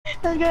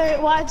Okay,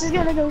 watch is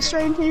gonna go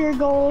straight into your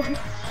gold.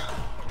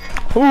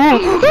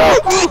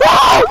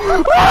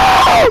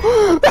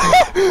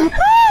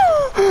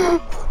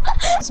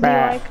 It's be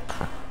like.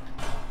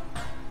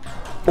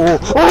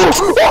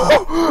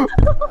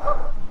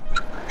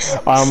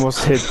 I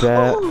almost hit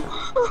that.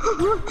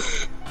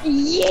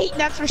 Yeet,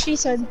 that's what she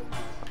said.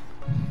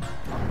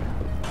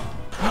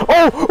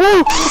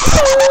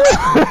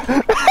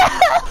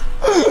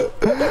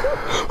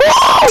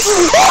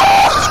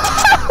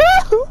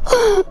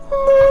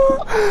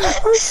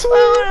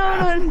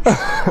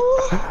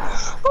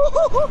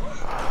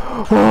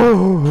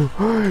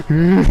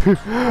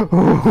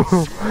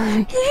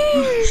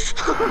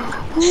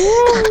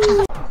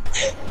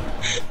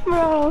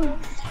 Bro,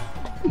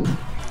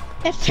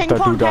 if ping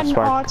pong had an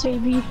auto,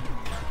 baby.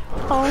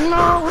 Oh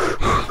no,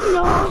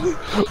 no.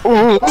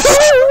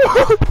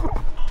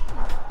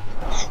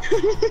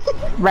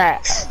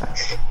 Rat.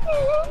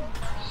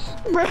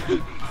 Bro.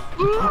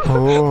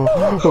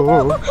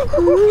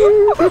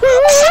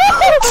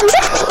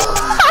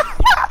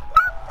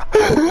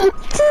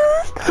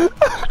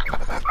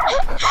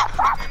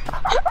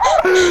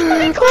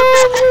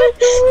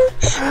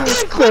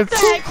 Clip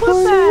that.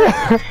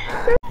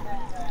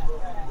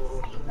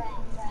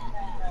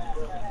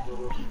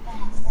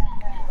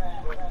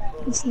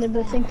 This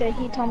nibble think that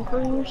he Tom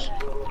Cruise.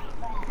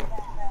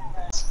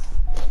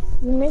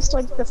 You missed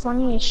like the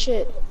funniest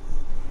shit.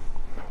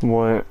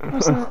 What?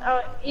 Listen,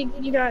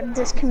 you got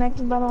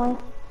disconnected by the way.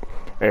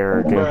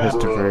 Error, game has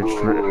diverged.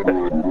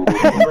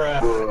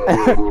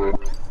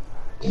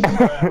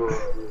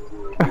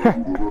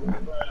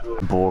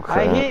 Bullcrap.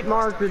 I hit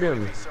markered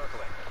him.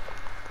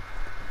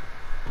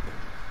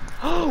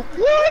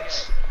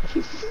 What?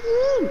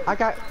 I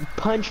got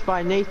punched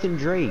by Nathan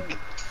Drake.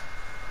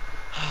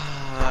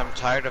 I'm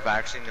tired of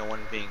actually no one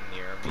being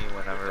near me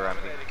whenever I'm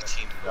being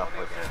teamed up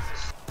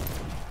against.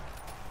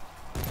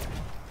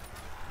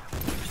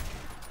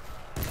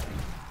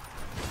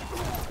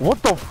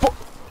 What the fuck?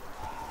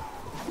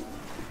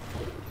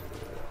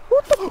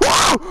 What the?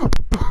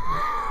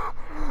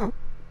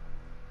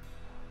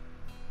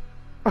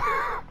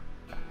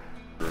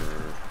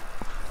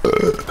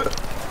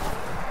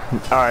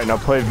 Alright, now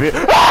play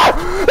video.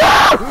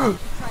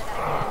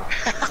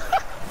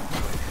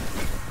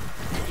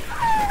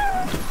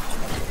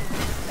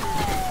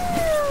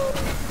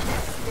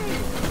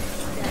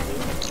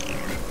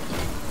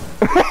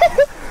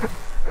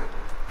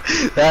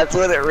 That's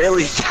what it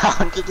really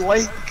sounded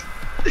like.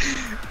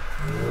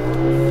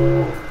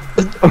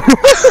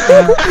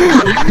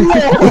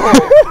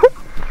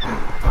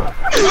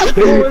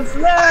 What was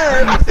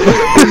that?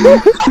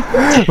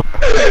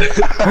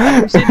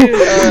 We should do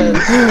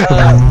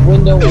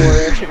window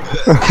war.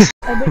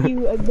 I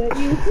bet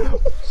you.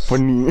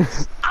 Funny.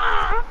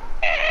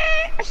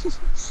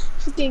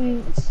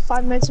 Fucking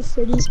 5 minutes of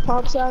Freddy's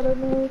pops out of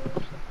me.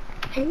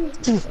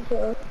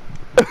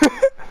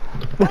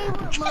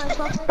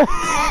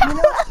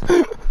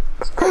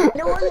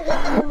 No one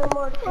hits you no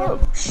more too.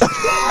 I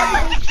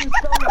hate you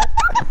so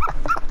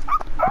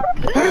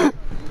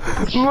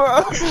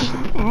much.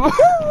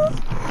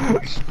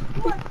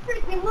 What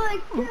freaking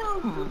like kill?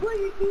 What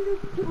you do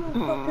this to me,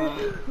 fucker?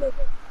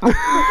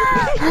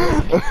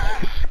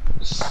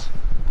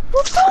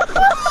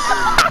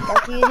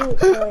 You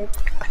do it,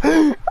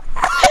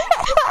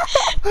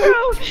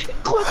 Bro,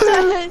 clip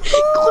that!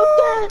 Clip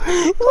that!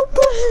 Clip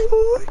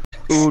that!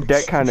 Ooh,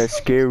 that kind of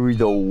scary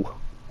though.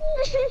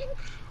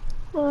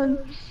 Fun.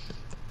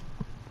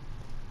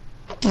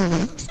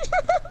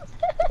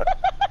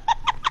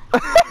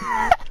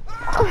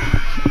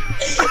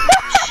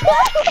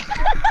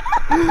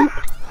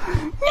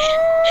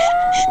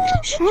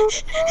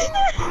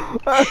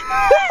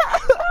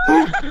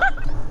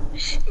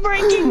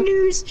 Breaking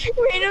news!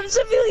 Random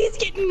civilians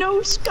get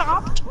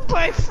no-scoped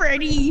by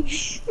Freddy.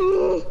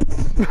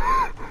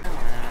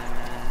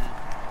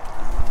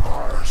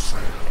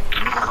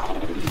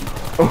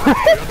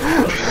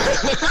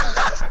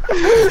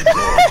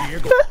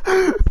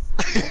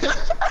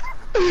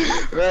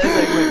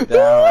 Went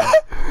down.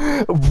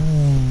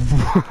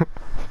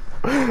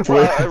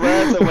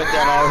 Ransom went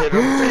down, I'll hit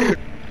him.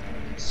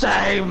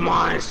 Save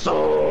my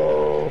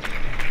soul!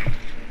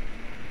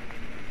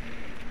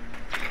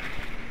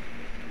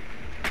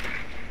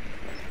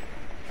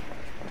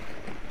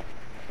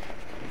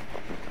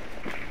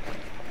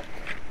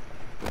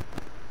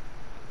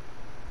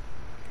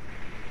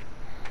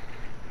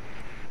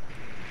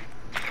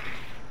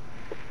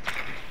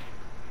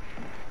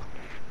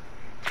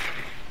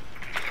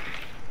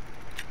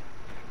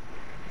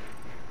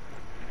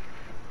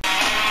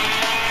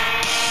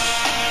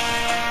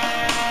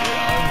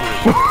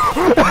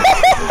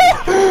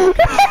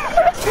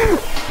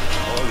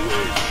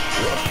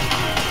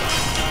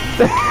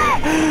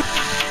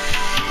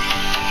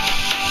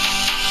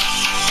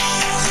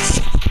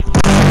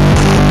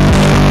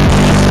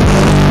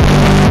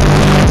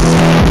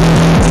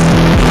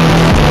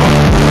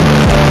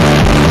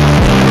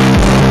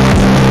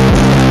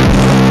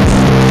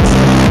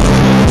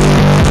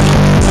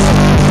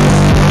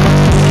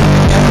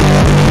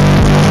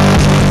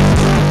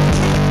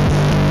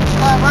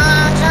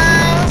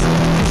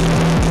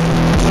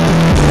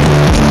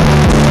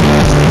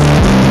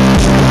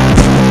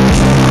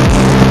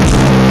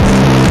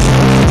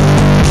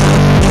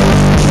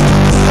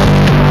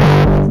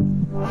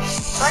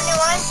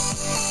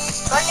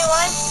 I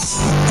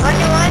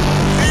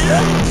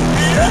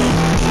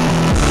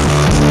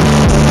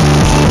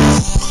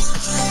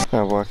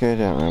walk it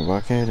out, I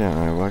walk it out,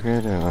 I walk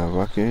it out, I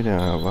walk it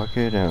out, I walk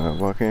it out, I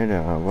walk it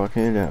out, I walk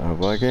it out, I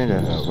walk it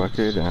out, I walk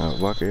it out, I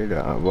walk it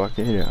out, I walk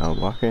it out, I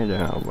walk it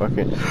out, I walk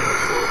it out.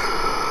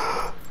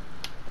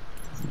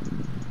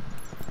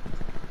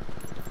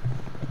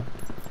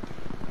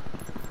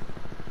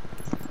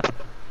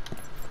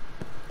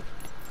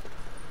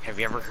 Have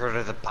you ever heard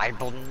of the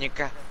Bible,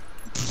 nigga?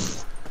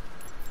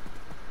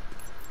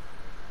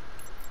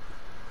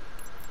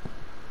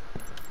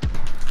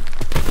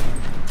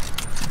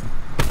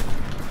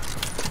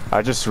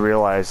 I just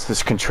realized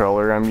this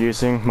controller I'm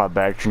using, my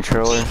bag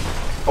controller.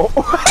 Oh!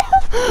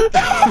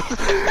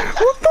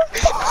 What the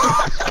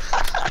fuck?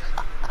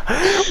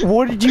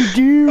 What did you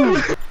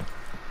do?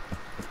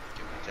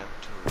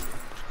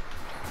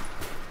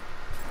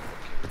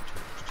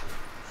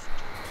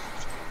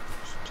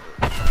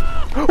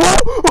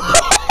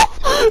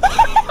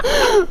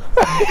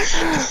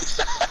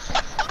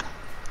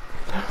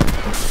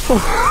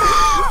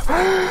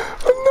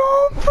 No,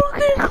 I'm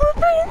fucking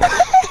clipping.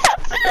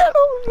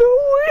 Oh no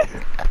way.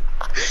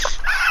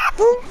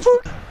 I'm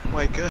fucking. Oh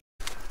my god.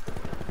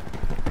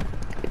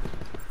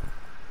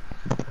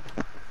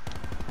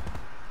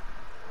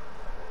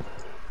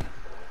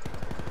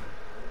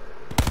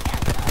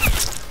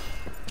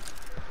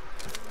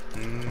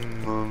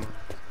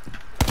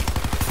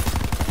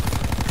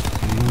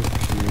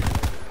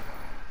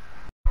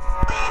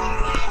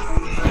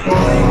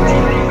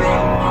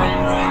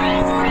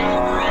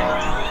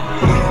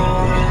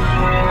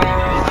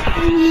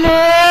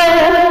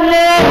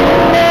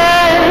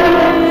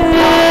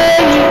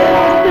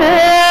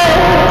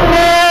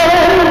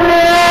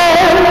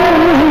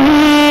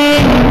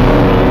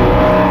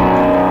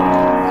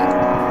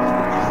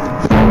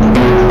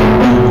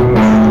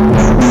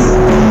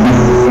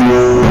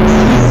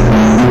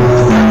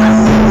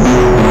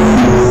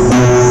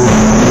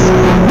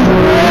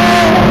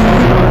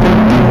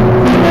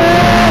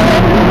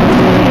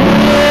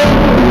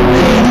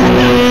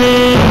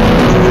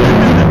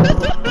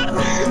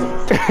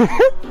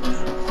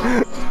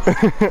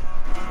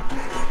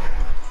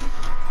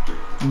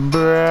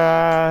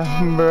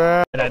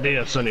 Bruh. Good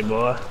idea, sonny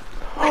boy.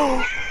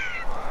 I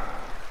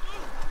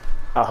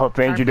hope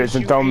Andrew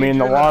doesn't throw me in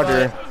the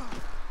water.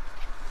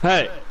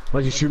 Hey,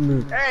 why'd you shoot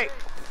me? Hey,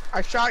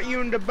 I shot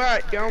you in the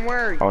butt, don't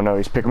worry. Oh no,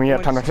 he's picking me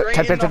up. Time to Straight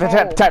tap, in tap, the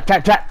tap, tap,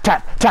 tap, tap,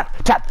 tap,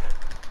 tap, tap.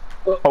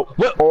 Oh, oh.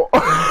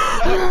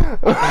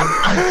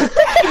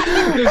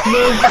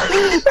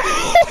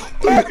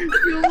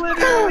 You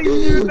literally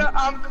knew that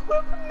I'm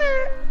clipping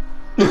it.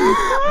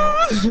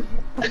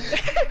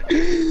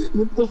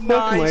 What the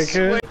fuck,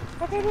 Micah?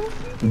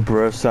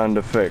 Bruh sound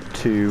effect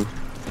too.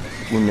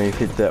 When they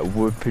hit that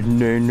whooping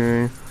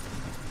no.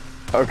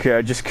 Okay,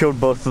 I just killed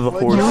both of the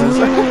horses.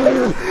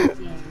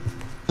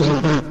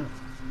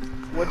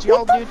 What'd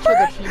y'all do to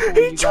the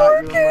people you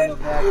got your money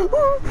back?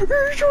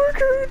 He's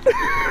working.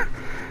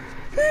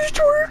 He's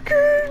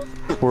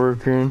twerking.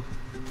 Working.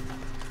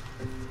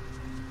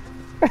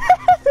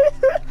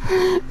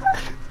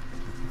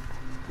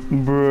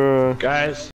 Bruh. Guys.